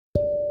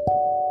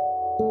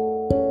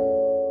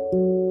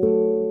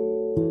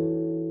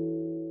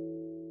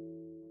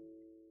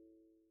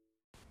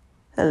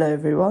Hello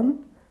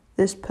everyone,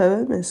 this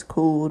poem is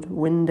called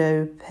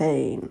Window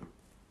Pane.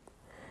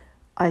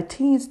 I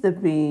tease the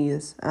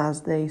bees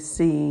as they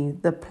see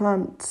the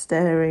plant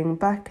staring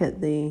back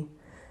at thee,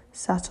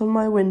 sat on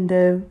my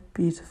window,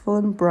 beautiful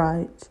and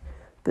bright,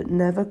 but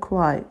never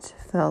quite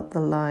felt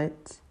the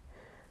light.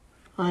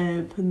 I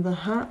opened the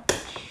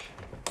hatch,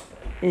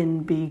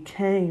 in bee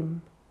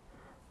came,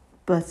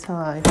 but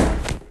I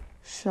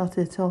shut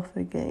it off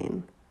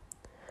again.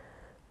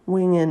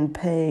 Wing in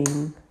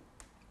pain,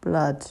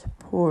 blood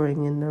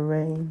pouring in the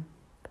rain,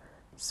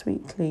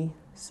 sweetly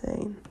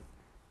sane.